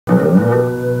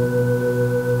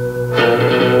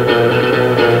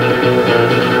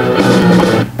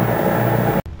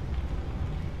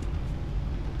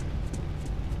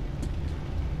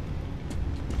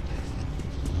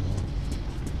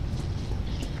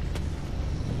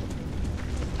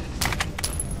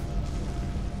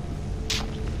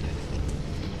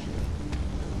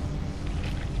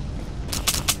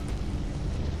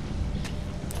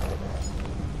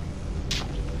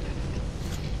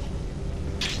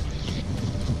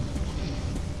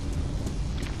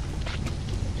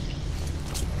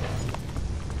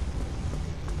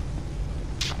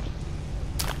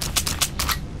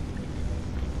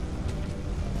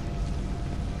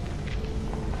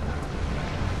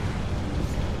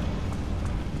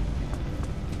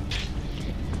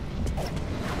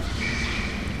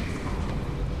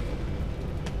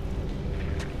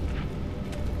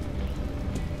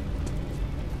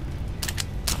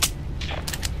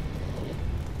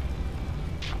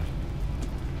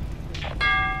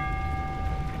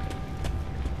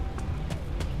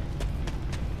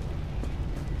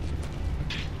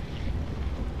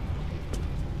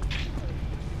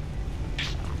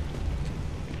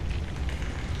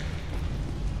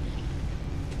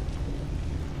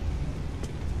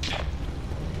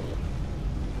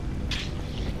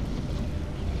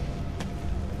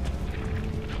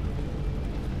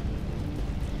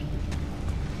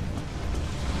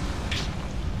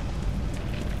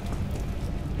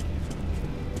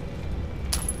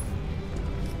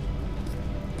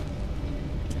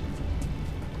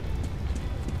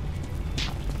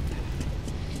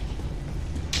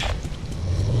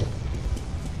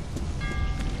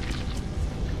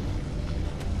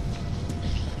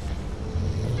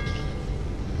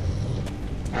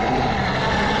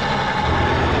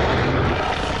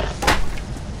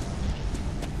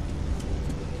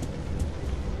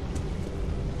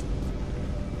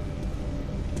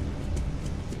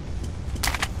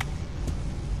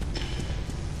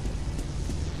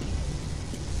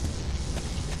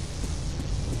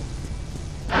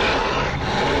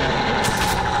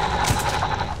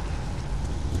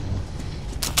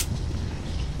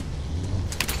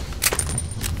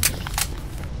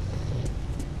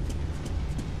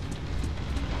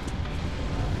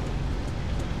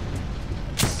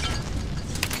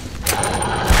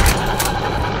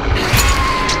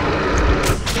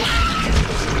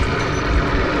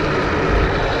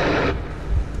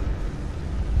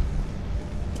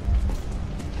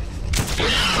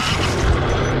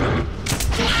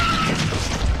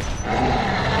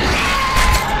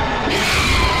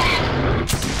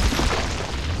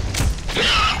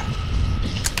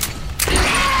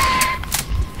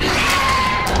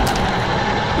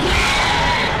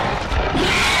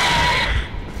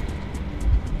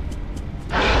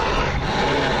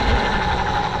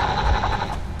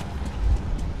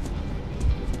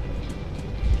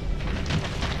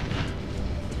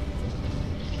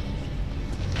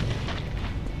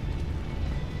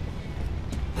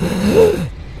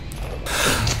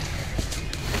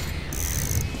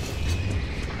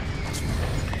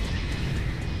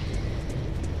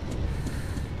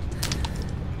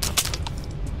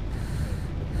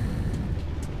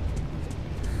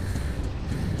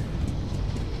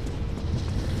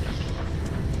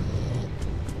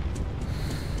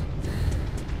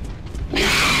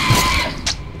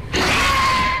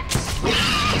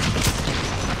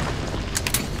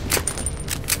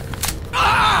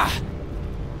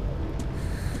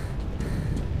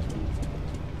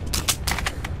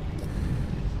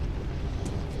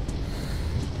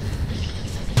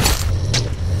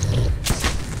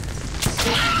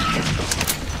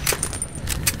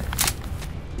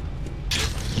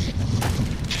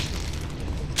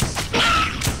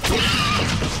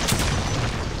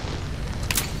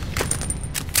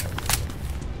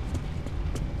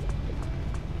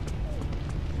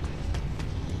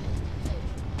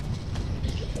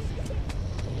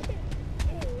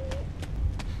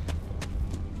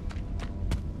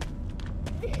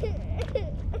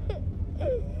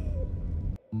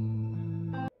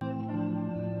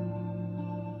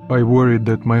I worried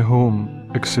that my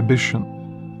home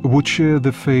exhibition would share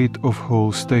the fate of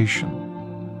whole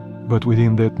station. But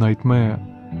within that nightmare,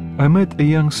 I met a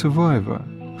young survivor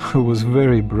who was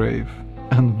very brave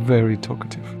and very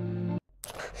talkative.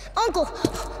 Uncle!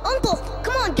 Uncle!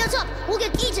 Come on, get up! We'll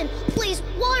get eaten! Please,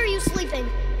 why are you sleeping?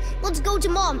 Let's go to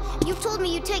Mom. You told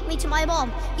me you'd take me to my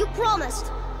mom. You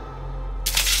promised.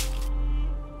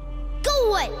 Go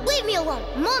away! Leave me alone!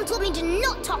 Mom told me to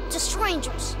not talk to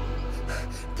strangers.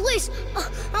 Please,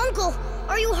 Uncle,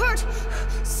 are you hurt?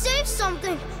 Say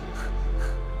something.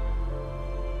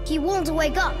 He won't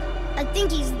wake up. I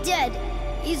think he's dead.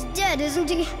 He's dead, isn't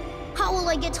he? How will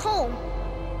I get home?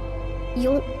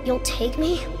 You'll take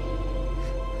me?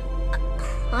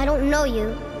 I don't know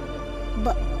you,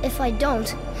 but if I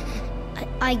don't,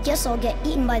 I guess I'll get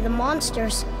eaten by the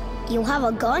monsters. You'll have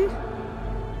a gun?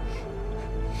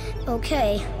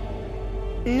 Okay.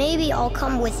 Maybe I'll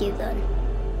come with you then.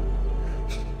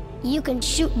 You can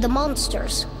shoot the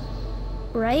monsters,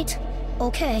 right?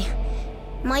 Okay.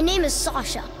 My name is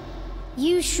Sasha.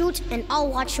 You shoot and I'll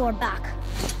watch your back.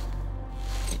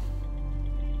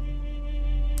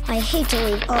 I hate to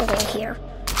leave Uncle here.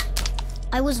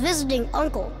 I was visiting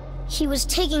Uncle. He was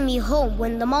taking me home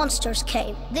when the monsters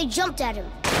came. They jumped at him,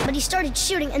 but he started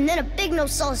shooting and then a big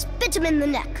Nosaurus bit him in the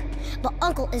neck. But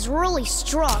Uncle is really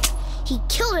strong. He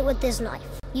killed it with this knife.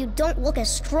 You don't look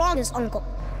as strong as Uncle.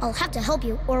 I'll have to help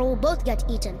you or we'll both get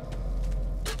eaten.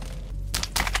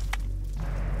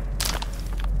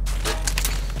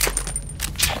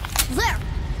 There!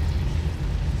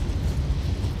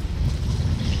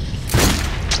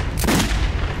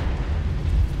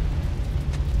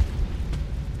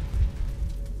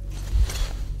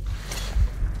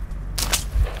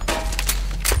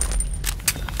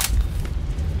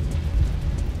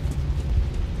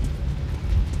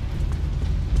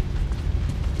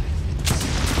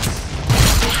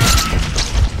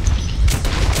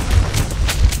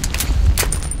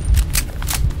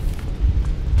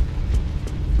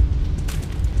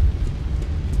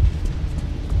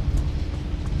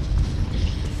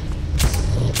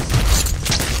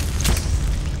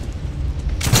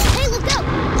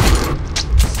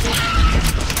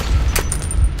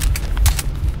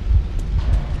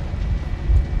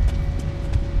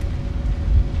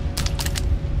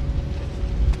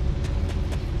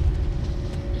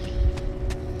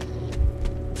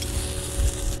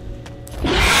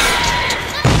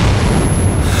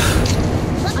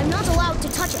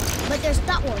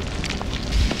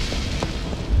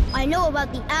 I know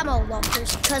about the ammo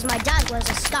launchers because my dad was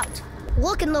a scout.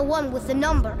 Look in the one with the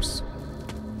numbers.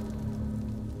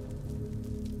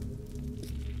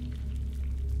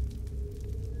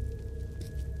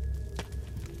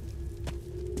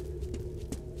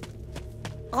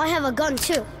 I have a gun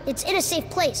too. It's in a safe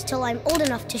place till I'm old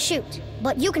enough to shoot.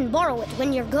 But you can borrow it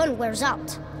when your gun wears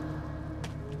out.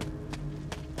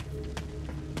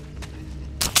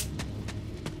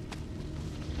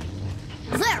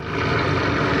 There!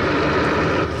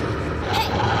 Hey,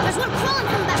 there's one crawling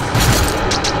from back.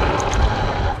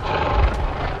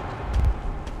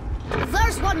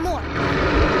 There's one more.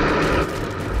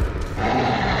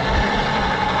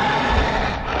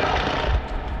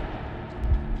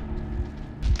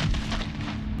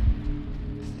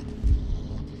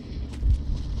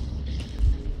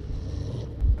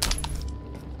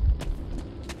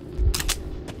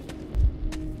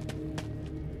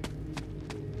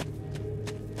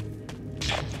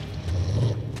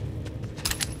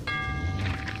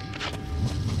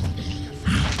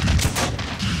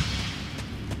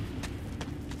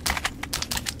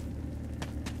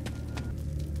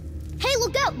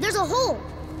 Look out! There's a hole!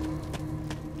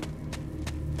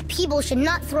 People should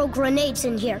not throw grenades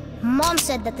in here. Mom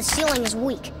said that the ceiling is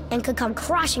weak and could come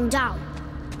crashing down.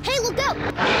 Hey, look out!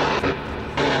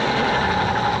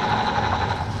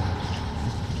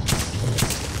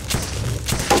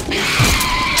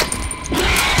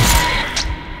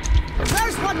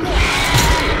 There's one more!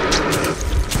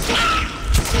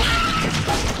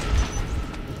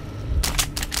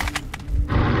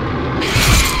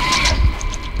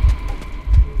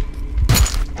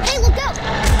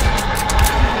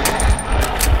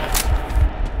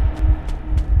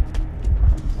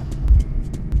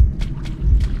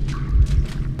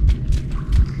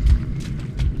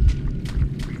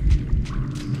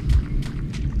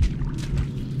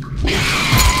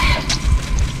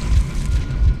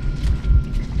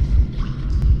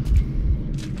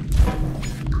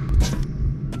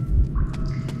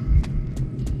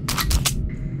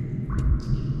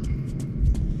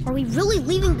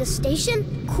 leaving the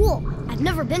station? Cool. I've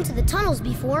never been to the tunnels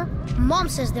before. Mom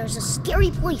says there's a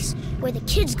scary place where the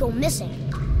kids go missing.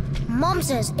 Mom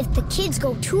says if the kids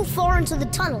go too far into the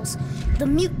tunnels, the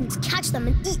mutants catch them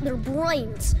and eat their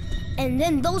brains. And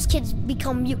then those kids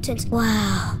become mutants.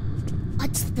 Wow.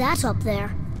 What's that up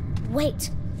there? Wait,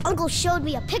 Uncle showed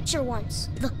me a picture once.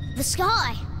 The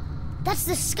sky. That's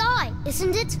the sky,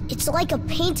 isn't it? It's like a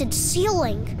painted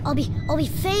ceiling. I'll be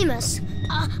famous.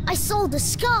 I saw the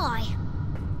sky.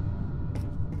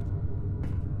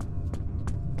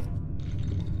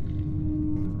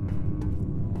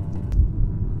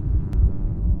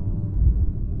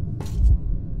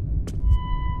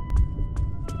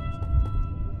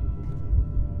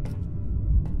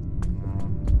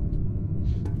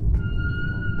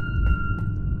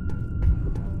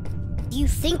 Do you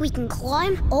think we can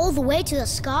climb all the way to the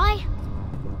sky?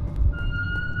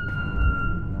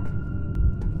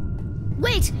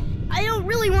 Wait! I don't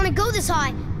really want to go this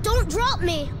high! Don't drop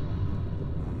me!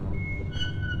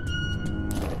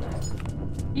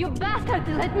 You bastard!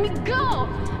 Let me go!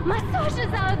 My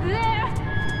Sasha's out there!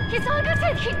 His uncle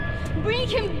said he'd bring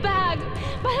him back,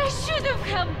 but I should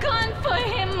have gone for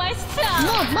him myself!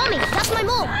 Mom, Mommy! That's my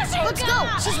mom! Sasha, Let's go!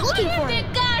 She's looking for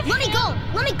him! Let me go!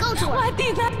 Let me go to her!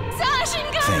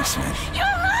 Thanks, man. You're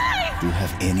alive! Do you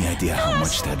have any idea how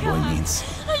much that boy means?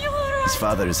 Are you alright? His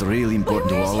father is really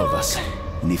important to all of us.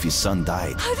 And if his son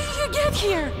died, How did you get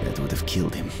here? that would have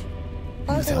killed him.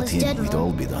 Uncle Without is him, dead, we'd Mom.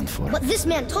 all be done for. But this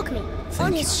man took me, on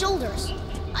Thank his shoulders.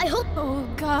 I hope... Oh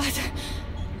God,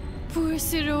 poor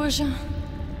Serozha.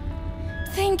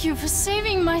 Thank you for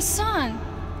saving my son.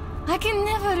 I can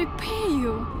never repay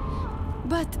you.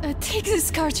 But take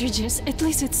these cartridges, at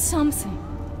least it's something.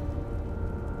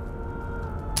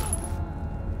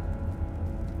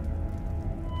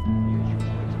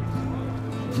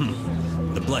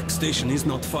 The Black Station is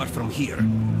not far from here,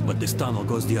 but this tunnel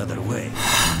goes the other way.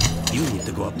 You need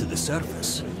to go up to the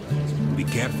surface. Be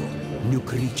careful. New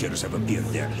creatures have appeared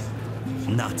there.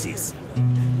 Nazis.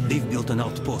 They've built an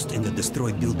outpost in the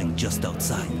destroyed building just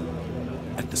outside.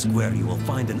 At the square, you will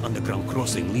find an underground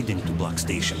crossing leading to Black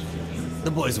Station.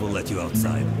 The boys will let you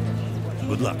outside.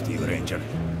 Good luck to you, Ranger.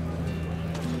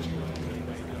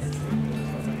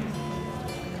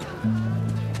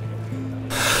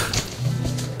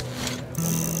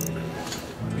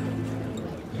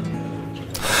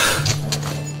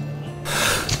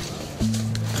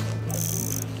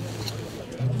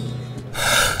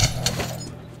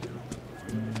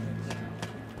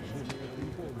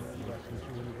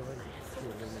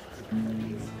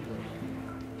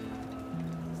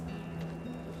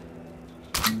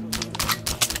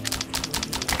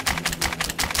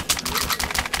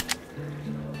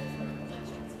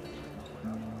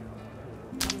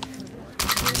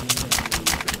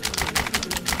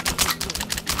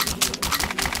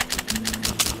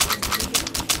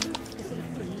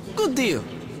 Good deal.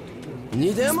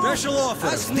 Need ammo? Special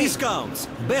offers, Ask me. discounts,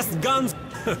 best guns.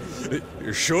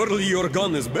 Surely your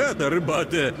gun is better,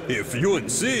 but if you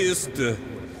insist.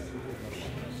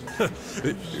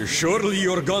 Surely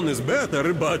your gun is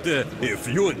better, but if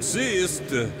you insist.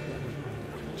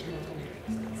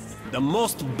 The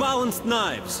most balanced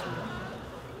knives.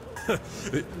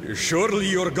 Surely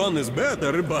your gun is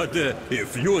better, but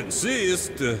if you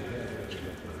insist.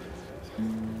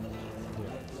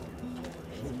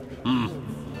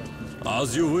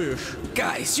 As you wish.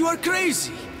 Guys, you are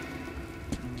crazy.